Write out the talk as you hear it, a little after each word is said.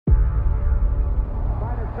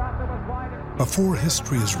Before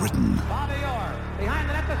history is written,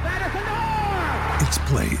 it's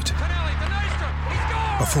played.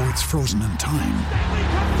 Before it's frozen in time,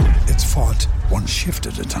 it's fought one shift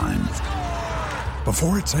at a time.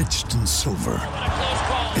 Before it's etched in silver,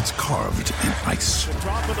 it's carved in ice.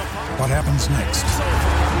 What happens next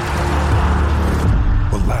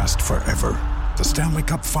will last forever. The Stanley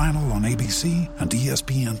Cup Final on ABC and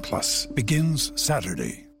ESPN Plus begins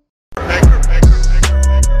Saturday.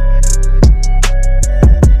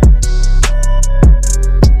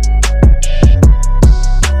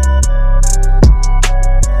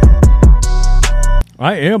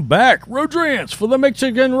 I am back, Rodrance, for the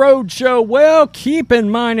Mexican Road Show. Well, keep in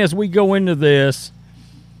mind as we go into this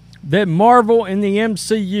that Marvel in the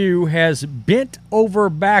MCU has bent over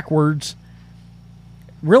backwards,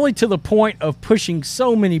 really to the point of pushing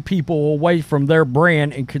so many people away from their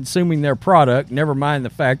brand and consuming their product, never mind the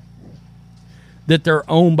fact that they're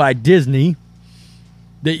owned by Disney,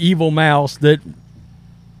 the evil mouse that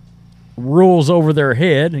rules over their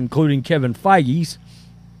head, including Kevin Feige's.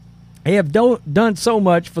 They have done so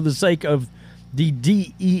much for the sake of the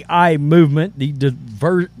DEI movement, the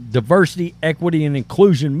diversity, equity, and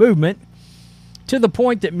inclusion movement, to the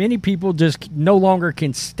point that many people just no longer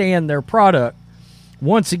can stand their product.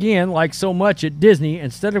 Once again, like so much at Disney,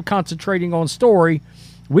 instead of concentrating on story,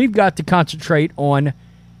 we've got to concentrate on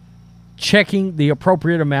checking the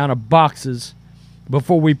appropriate amount of boxes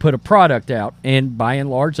before we put a product out. And by and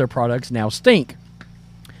large, their products now stink.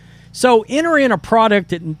 So enter in a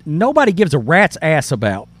product that nobody gives a rat's ass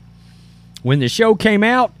about. When the show came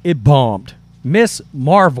out, it bombed. Miss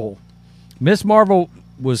Marvel. Miss Marvel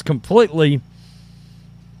was completely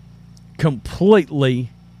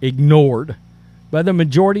ignored by the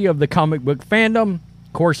majority of the comic book fandom.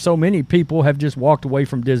 Of course, so many people have just walked away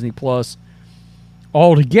from Disney Plus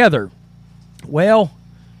altogether. Well,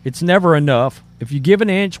 it's never enough. If you give an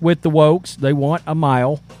inch with the wokes, they want a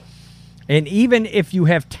mile. And even if you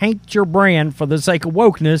have tanked your brand for the sake of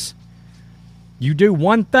wokeness, you do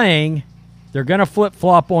one thing, they're going to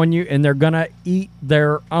flip-flop on you and they're going to eat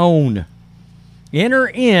their own. Enter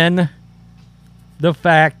in the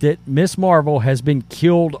fact that Miss Marvel has been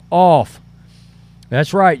killed off.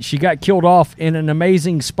 That's right, she got killed off in an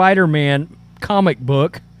Amazing Spider-Man comic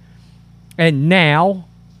book. And now,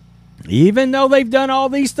 even though they've done all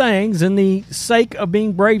these things in the sake of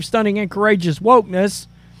being brave, stunning, and courageous wokeness,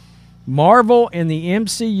 Marvel in the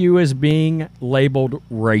MCU is being labeled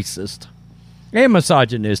racist and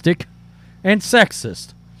misogynistic and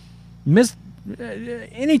sexist.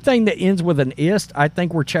 Anything that ends with an ist, I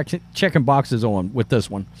think we're checking boxes on with this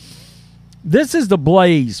one. This is the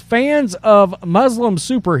blaze. Fans of Muslim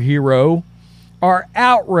superhero are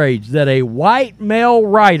outraged that a white male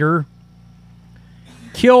writer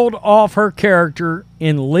killed off her character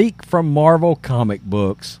in leak from Marvel comic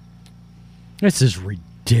books. This is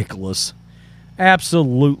ridiculous.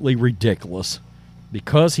 Absolutely ridiculous.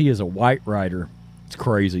 Because he is a white writer. It's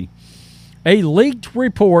crazy. A leaked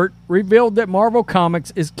report revealed that Marvel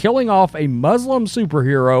Comics is killing off a Muslim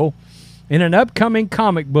superhero in an upcoming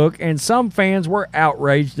comic book, and some fans were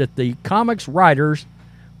outraged that the comics writers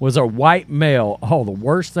was a white male. Oh, the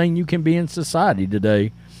worst thing you can be in society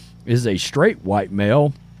today is a straight white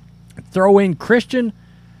male. Throw in Christian,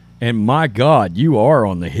 and my God, you are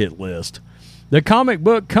on the hit list. The comic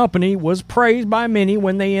book company was praised by many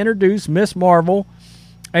when they introduced Miss Marvel,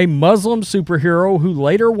 a Muslim superhero who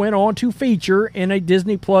later went on to feature in a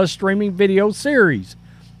Disney Plus streaming video series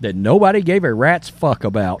that nobody gave a rat's fuck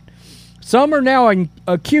about. Some are now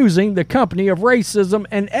accusing the company of racism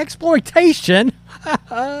and exploitation.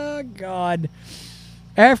 God.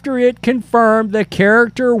 After it confirmed the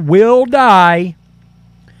character will die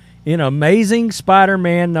in Amazing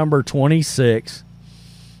Spider-Man number 26.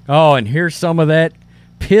 Oh, and here's some of that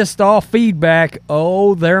pissed off feedback.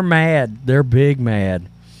 Oh, they're mad. They're big mad.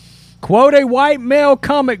 Quote, a white male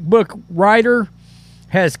comic book writer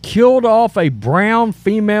has killed off a brown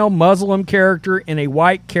female Muslim character in a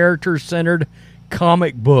white character-centered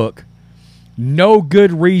comic book. No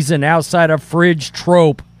good reason outside of fridge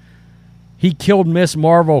trope. He killed Miss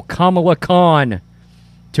Marvel, Kamala Khan,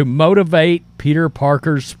 to motivate Peter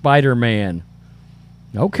Parker's Spider-Man.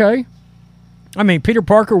 Okay. I mean, Peter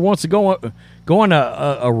Parker wants to go on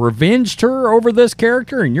a revenge tour over this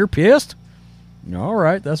character, and you're pissed? All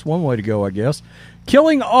right, that's one way to go, I guess.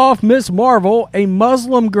 Killing off Miss Marvel, a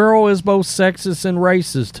Muslim girl, is both sexist and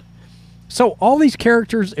racist. So all these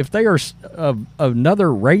characters, if they are of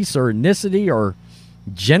another race or ethnicity or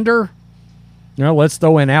gender, let's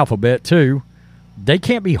throw in alphabet too, they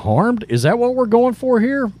can't be harmed? Is that what we're going for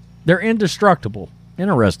here? They're indestructible.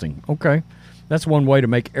 Interesting. Okay. That's one way to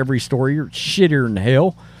make every story shittier than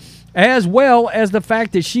hell. As well as the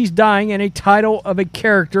fact that she's dying in a title of a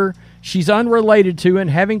character she's unrelated to and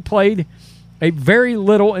having played a very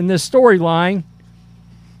little in this storyline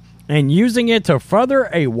and using it to further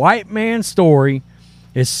a white man's story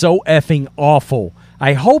is so effing awful.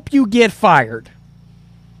 I hope you get fired.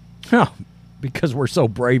 Huh, because we're so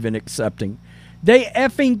brave and accepting. They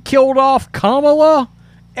effing killed off Kamala?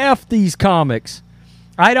 F these comics.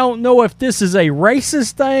 I don't know if this is a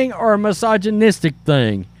racist thing or a misogynistic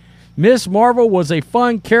thing. Miss Marvel was a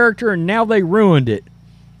fun character and now they ruined it.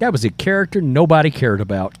 That was a character nobody cared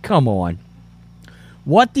about. Come on.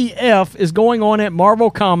 What the F is going on at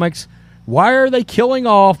Marvel Comics? Why are they killing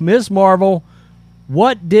off Miss Marvel?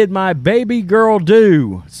 What did my baby girl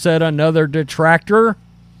do? Said another detractor.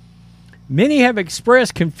 Many have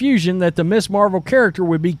expressed confusion that the Miss Marvel character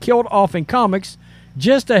would be killed off in comics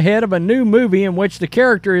just ahead of a new movie in which the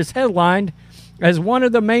character is headlined as one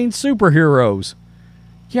of the main superheroes.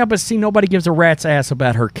 Yeah, but see, nobody gives a rat's ass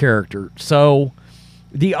about her character. So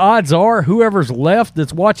the odds are whoever's left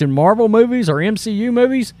that's watching Marvel movies or MCU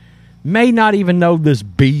movies may not even know this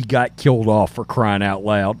bee got killed off, for crying out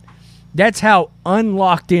loud. That's how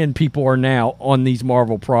unlocked in people are now on these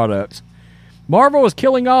Marvel products. Marvel is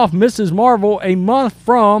killing off Mrs. Marvel a month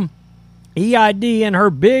from EID and her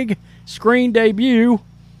big screen debut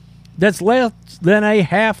that's less than a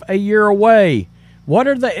half a year away. What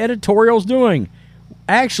are the editorials doing?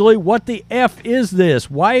 Actually, what the F is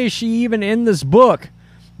this? Why is she even in this book?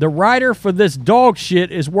 The writer for this dog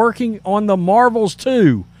shit is working on the Marvels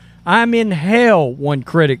too. I'm in hell, one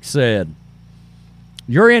critic said.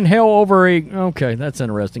 You're in hell over okay, that's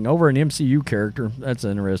interesting. Over an MCU character. That's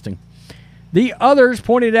interesting. The others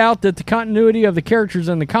pointed out that the continuity of the characters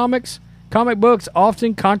in the comic books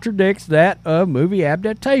often contradicts that of movie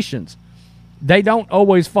adaptations. They don't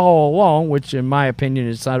always follow along, which in my opinion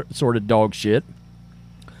is sort of dog shit.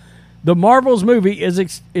 The Marvels movie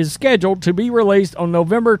is scheduled to be released on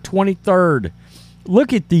November 23rd.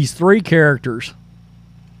 Look at these three characters.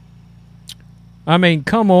 I mean,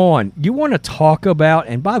 come on. You want to talk about,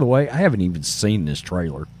 and by the way, I haven't even seen this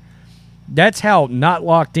trailer. That's how not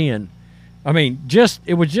locked in. I mean,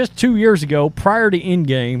 it was just 2 years ago, prior to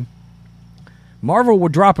Endgame, Marvel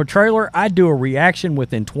would drop a trailer, I'd do a reaction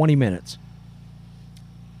within 20 minutes.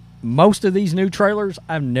 Most of these new trailers,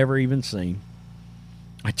 I've never even seen.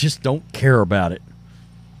 I just don't care about it.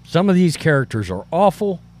 Some of these characters are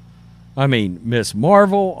awful. I mean, Miss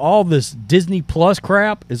Marvel, all this Disney Plus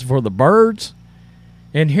crap is for the birds.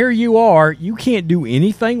 And here you are, you can't do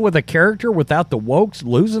anything with a character without the wokes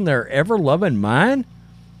losing their ever-loving mind?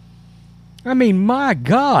 I mean, my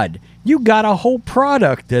God, you got a whole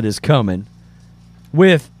product that is coming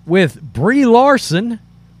with Brie Larson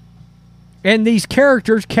and these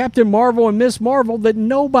characters, Captain Marvel and Miss Marvel, that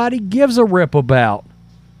nobody gives a rip about.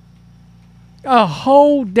 A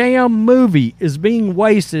whole damn movie is being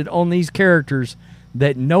wasted on these characters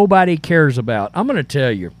that nobody cares about. I'm going to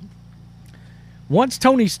tell you, once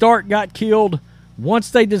Tony Stark got killed, once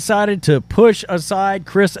they decided to push aside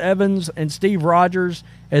Chris Evans and Steve Rogers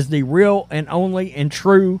as the real and only and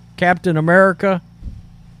true Captain America,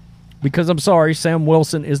 because I'm sorry, Sam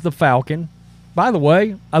Wilson is the Falcon. By the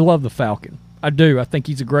way, I love the Falcon. I do. I think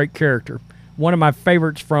he's a great character. One of my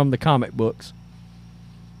favorites from the comic books.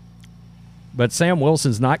 But Sam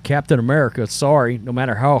Wilson's not Captain America. Sorry, no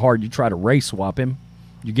matter how hard you try to race swap him,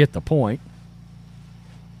 you get the point.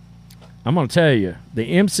 I'm going to tell you,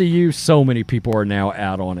 the MCU, so many people are now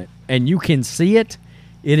out on it. And you can see it.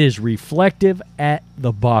 It is reflective at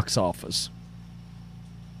the box office.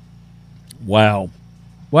 Wow.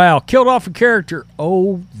 Wow, killed off a character.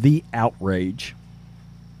 Oh, the outrage.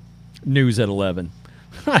 News at 11.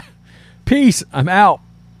 Peace. I'm out.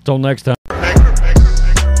 Till next time.